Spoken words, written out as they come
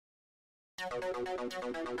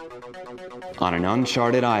On an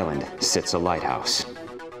uncharted island sits a lighthouse.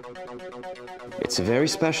 It's a very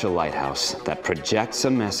special lighthouse that projects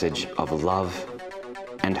a message of love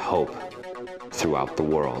and hope throughout the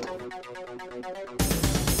world.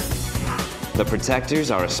 The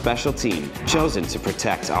Protectors are a special team chosen to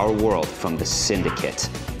protect our world from the Syndicate,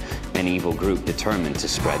 an evil group determined to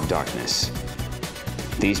spread darkness.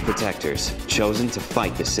 These Protectors, chosen to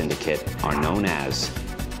fight the Syndicate, are known as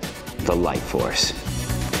the Light Force.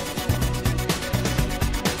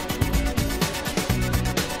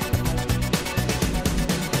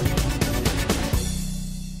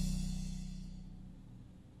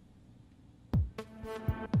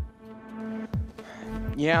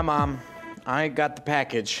 Yeah, Mom, I got the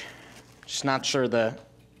package. Just not sure the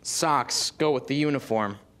socks go with the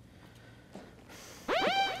uniform.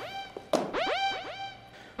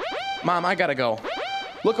 Mom, I gotta go.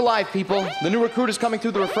 Look alive, people. The new recruit is coming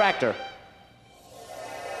through the refractor.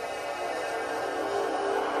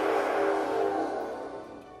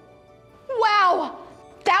 Wow!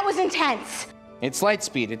 That was intense. It's light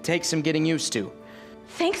speed. It takes some getting used to.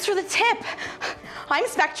 Thanks for the tip. I'm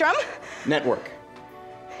Spectrum. Network.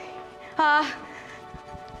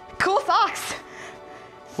 Cool socks.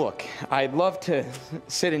 Look, I'd love to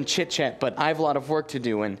sit and chit-chat, but I have a lot of work to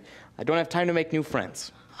do, and I don't have time to make new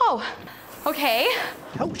friends. Oh, okay.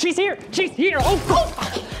 Oh, she's here! She's here!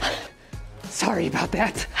 Oh! Sorry about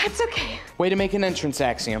that. That's okay. Way to make an entrance,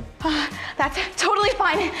 Axiom. That's totally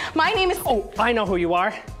fine. My name is... Oh, I know who you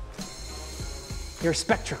are. You're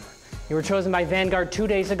Spectrum. You were chosen by Vanguard 2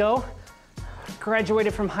 days ago.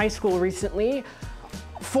 Graduated from high school recently.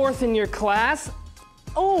 4th in your class.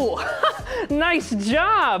 Oh, nice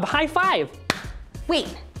job. High five.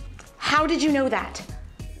 Wait, how did you know that?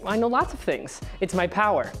 I know lots of things. It's my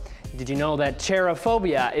power. Did you know that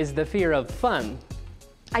cherophobia is the fear of fun?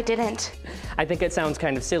 I didn't. I think it sounds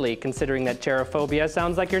kind of silly considering that cherophobia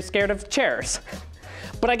sounds like you're scared of chairs.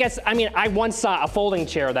 But I once saw a folding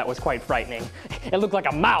chair that was quite frightening. It looked like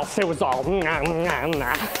a mouse. It was all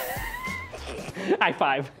High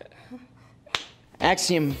five.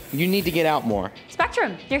 Axiom, you need to get out more.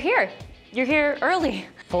 Spectrum, you're here. You're here early.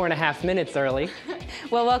 4.5 minutes early.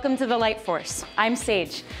 Well, welcome to the Light Force. I'm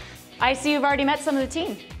Sage. I see you've already met some of the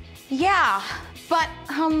team. Yeah, but,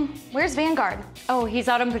 where's Vanguard? Oh, he's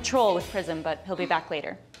out on patrol with Prism, but he'll be back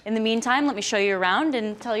later. In the meantime, let me show you around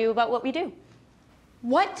and tell you about what we do.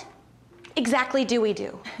 What exactly do we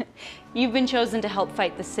do? You've been chosen to help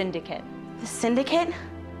fight the Syndicate. The Syndicate?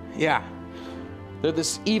 Yeah. They're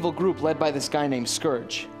this evil group led by this guy named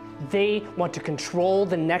Scourge. They want to control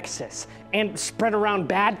the Nexus and spread around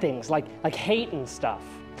bad things like hate and stuff.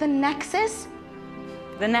 The Nexus?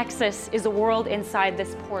 The Nexus is a world inside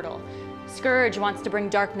this portal. Scourge wants to bring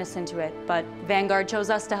darkness into it, but Vanguard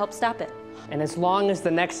chose us to help stop it. And as long as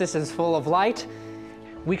the Nexus is full of light,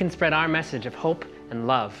 we can spread our message of hope and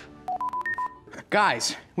love.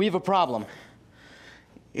 Guys, we have a problem.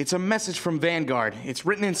 It's a message from Vanguard. It's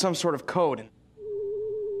written in some sort of code.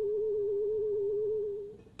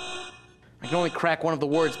 I can only crack one of the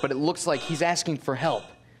words, but it looks like he's asking for help.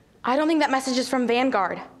 I don't think that message is from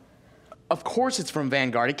Vanguard. Of course it's from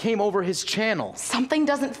Vanguard. It came over his channel. Something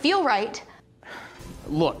doesn't feel right.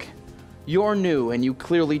 Look, you're new and you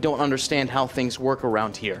clearly don't understand how things work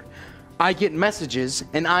around here. I get messages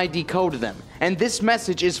and I decode them. And this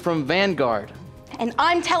message is from Vanguard. And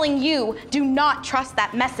I'm telling you, do not trust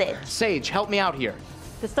that message. Sage, help me out here.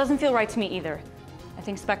 This doesn't feel right to me either. I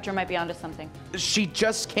think Spectre might be onto something. She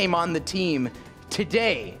just came on the team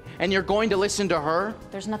today, and you're going to listen to her?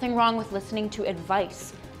 There's nothing wrong with listening to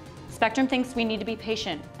advice. Spectrum thinks we need to be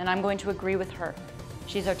patient, and I'm going to agree with her.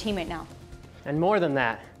 She's our teammate now. And more than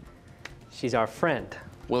that, she's our friend.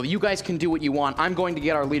 Well, you guys can do what you want. I'm going to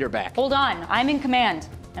get our leader back. Hold on, I'm in command,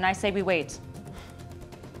 and I say we wait.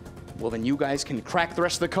 Well, then you guys can crack the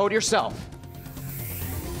rest of the code yourself.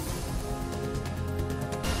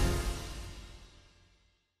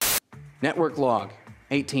 Network log,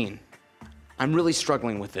 18. I'm really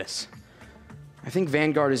struggling with this. I think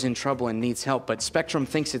Vanguard is in trouble and needs help, but Spectrum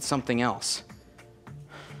thinks it's something else.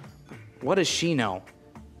 What does she know?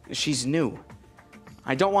 She's new.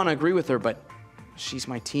 I don't want to agree with her, but she's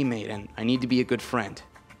my teammate and I need to be a good friend.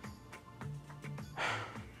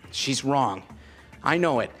 She's wrong. I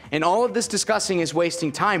know it. And all of this discussing is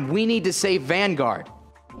wasting time. We need to save Vanguard.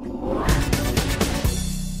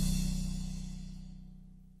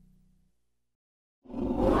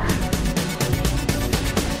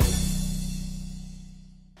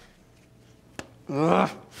 Ugh.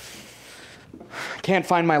 Can't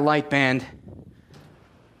find my light band.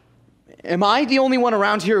 Am I the only one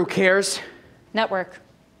around here who cares? Network,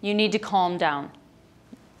 You need to calm down.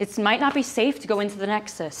 It might not be safe to go into the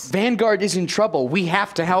Nexus. Vanguard is in trouble. We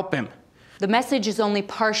have to help him. The message is only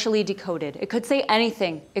partially decoded. It could say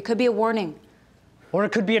anything. It could be a warning. Or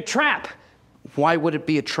it could be a trap. Why would it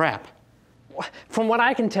be a trap? From what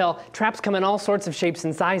I can tell, traps come in all sorts of shapes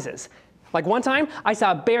and sizes. Like one time, I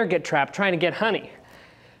saw a bear get trapped trying to get honey.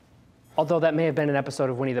 Although that may have been an episode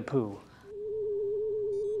of Winnie the Pooh.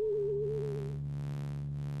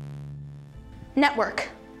 Network,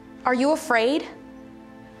 are you afraid?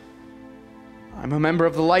 I'm a member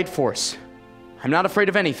of the Light Force. I'm not afraid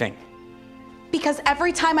of anything. Because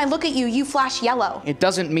every time I look at you, you flash yellow. It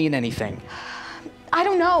doesn't mean anything. I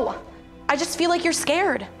don't know. I just feel like you're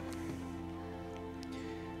scared.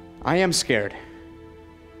 I am scared.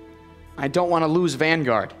 I don't want to lose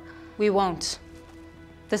Vanguard. We won't.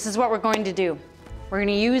 This is what we're going to do. We're going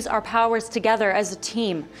to use our powers together as a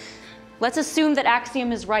team. Let's assume that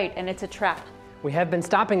Axiom is right and it's a trap. We have been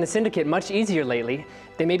stopping the Syndicate much easier lately.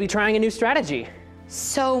 They may be trying a new strategy.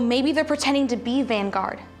 So maybe they're pretending to be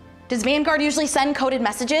Vanguard. Does Vanguard usually send coded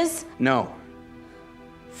messages? No.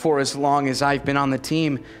 For as long as I've been on the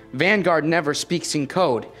team, Vanguard never speaks in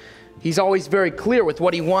code. He's always very clear with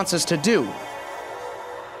what he wants us to do.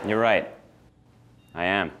 You're right. I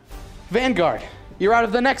am. Vanguard, you're out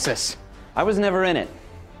of the Nexus. I was never in it.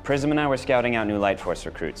 Prism and I were scouting out new Light Force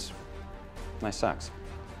recruits. Nice socks.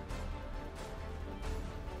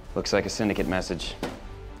 Looks like a Syndicate message.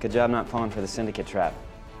 Good job not falling for the Syndicate trap.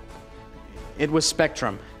 It was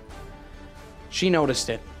Spectrum. She noticed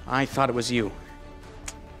it. I thought it was you.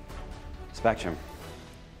 Spectrum.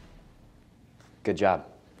 Good job.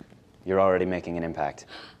 You're already making an impact.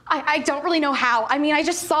 I don't really know how. I mean, I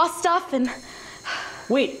just saw stuff and...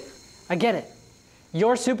 Wait, I get it.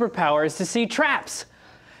 Your superpower is to see traps.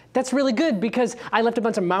 That's really good because I left a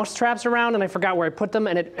bunch of mouse traps around and I forgot where I put them,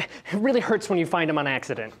 and it really hurts when you find them on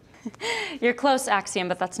accident. You're close, Axiom,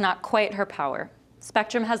 but that's not quite her power.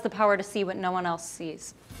 Spectrum has the power to see what no one else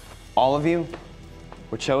sees. All of you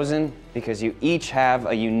were chosen because you each have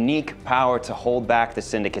a unique power to hold back the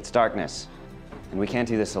Syndicate's darkness. And we can't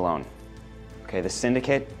do this alone. Okay, the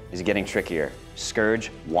Syndicate is getting trickier.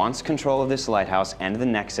 Scourge wants control of this lighthouse and the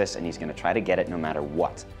Nexus, and he's gonna try to get it no matter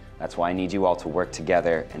what. That's why I need you all to work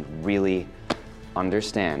together and really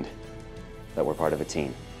understand that we're part of a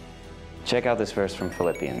team. Check out this verse from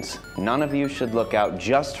Philippians. None of you should look out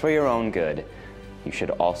just for your own good. You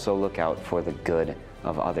should also look out for the good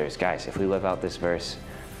of others. Guys, if we live out this verse,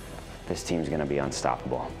 this team's gonna be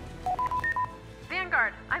unstoppable.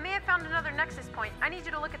 Vanguard, I may have found another Nexus point. I need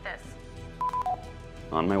you to look at this.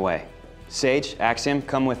 On my way. Sage, Axiom,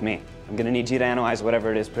 come with me. I'm gonna need you to analyze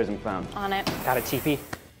whatever it is Prism found. On it. Got it, TP.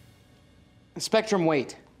 Spectrum,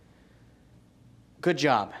 wait. Good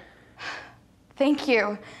job. Thank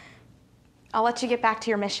you. I'll let you get back to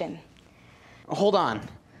your mission. Hold on.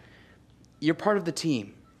 You're part of the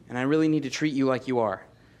team, and I really need to treat you like you are.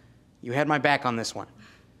 You had my back on this one.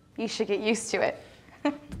 You should get used to it.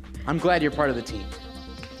 I'm glad you're part of the team.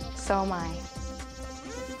 So am I.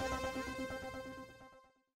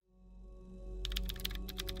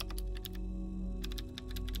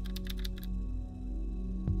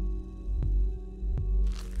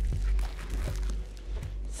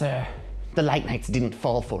 Sir, the Light Knights didn't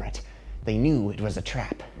fall for it. They knew it was a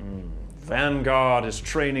trap. Vanguard is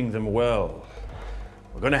training them well.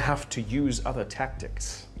 We're gonna have to use other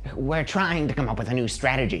tactics. We're trying to come up with a new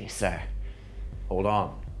strategy, sir. Hold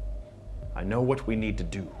on. I know what we need to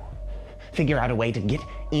do. Figure out a way to get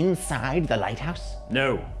inside the lighthouse?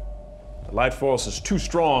 No. The Light Force is too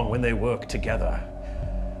strong when they work together.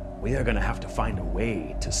 We are gonna have to find a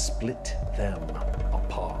way to split them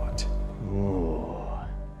apart. Ooh.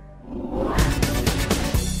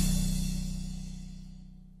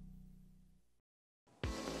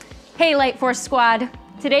 Hey, Light Force Squad.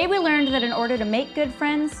 Today we learned that in order to make good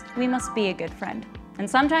friends, we must be a good friend. And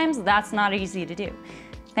sometimes that's not easy to do.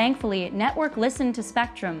 Thankfully, Network listened to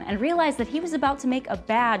Spectrum and realized that he was about to make a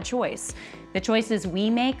bad choice. The choices we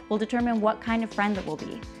make will determine what kind of friend that we'll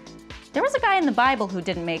be. There was a guy in the Bible who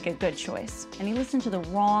didn't make a good choice, and he listened to the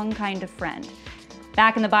wrong kind of friend.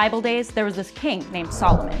 Back in the Bible days, there was this king named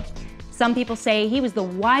Solomon. Some people say he was the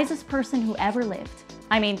wisest person who ever lived.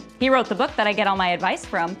 I mean, he wrote the book that I get all my advice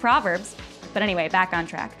from, Proverbs. But anyway, back on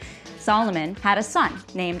track. Solomon had a son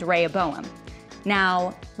named Rehoboam.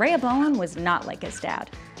 Now, Rehoboam was not like his dad.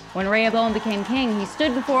 When Rehoboam became king, he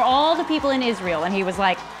stood before all the people in Israel and he was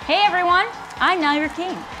like, "Hey everyone, I'm now your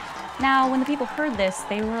king." Now, when the people heard this,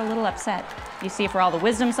 they were a little upset. You see, for all the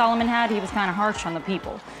wisdom Solomon had, he was kind of harsh on the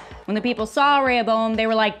people. When the people saw Rehoboam, they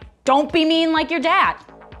were like, "Don't be mean like your dad."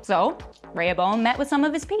 So, Rehoboam met with some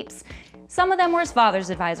of his peeps. Some of them were his father's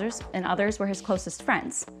advisors, and others were his closest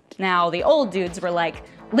friends. Now, the old dudes were like,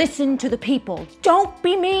 listen to the people. Don't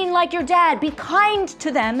be mean like your dad. Be kind to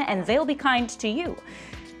them, and they'll be kind to you.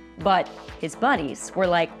 But his buddies were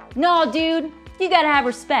like, no, dude, you gotta have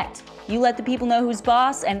respect. You let the people know who's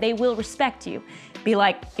boss, and they will respect you. Be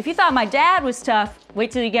like, if you thought my dad was tough,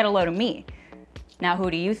 wait till you get a load of me. Now, who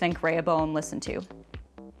do you think Rehoboam listened to?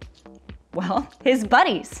 Well, his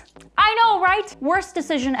buddies. I know, right? Worst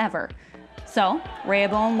decision ever. So,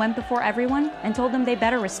 Rehoboam went before everyone and told them they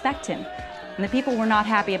better respect him. And the people were not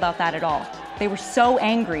happy about that at all. They were so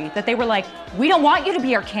angry that they were like, we don't want you to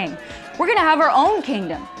be our king. We're gonna have our own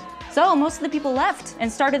kingdom. So most of the people left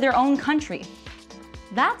and started their own country.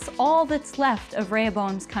 That's all that's left of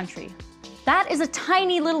Rehoboam's country. That is a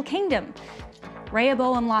tiny little kingdom.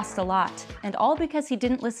 Rehoboam lost a lot, and all because he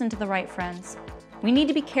didn't listen to the right friends. We need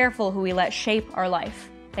to be careful who we let shape our life.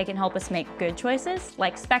 They can help us make good choices,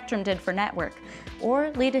 like Spectrum did for Network,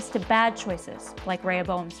 or lead us to bad choices, like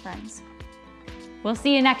Rehoboam's friends. We'll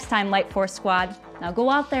see you next time, Light Force Squad. Now go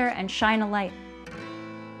out there and shine a light.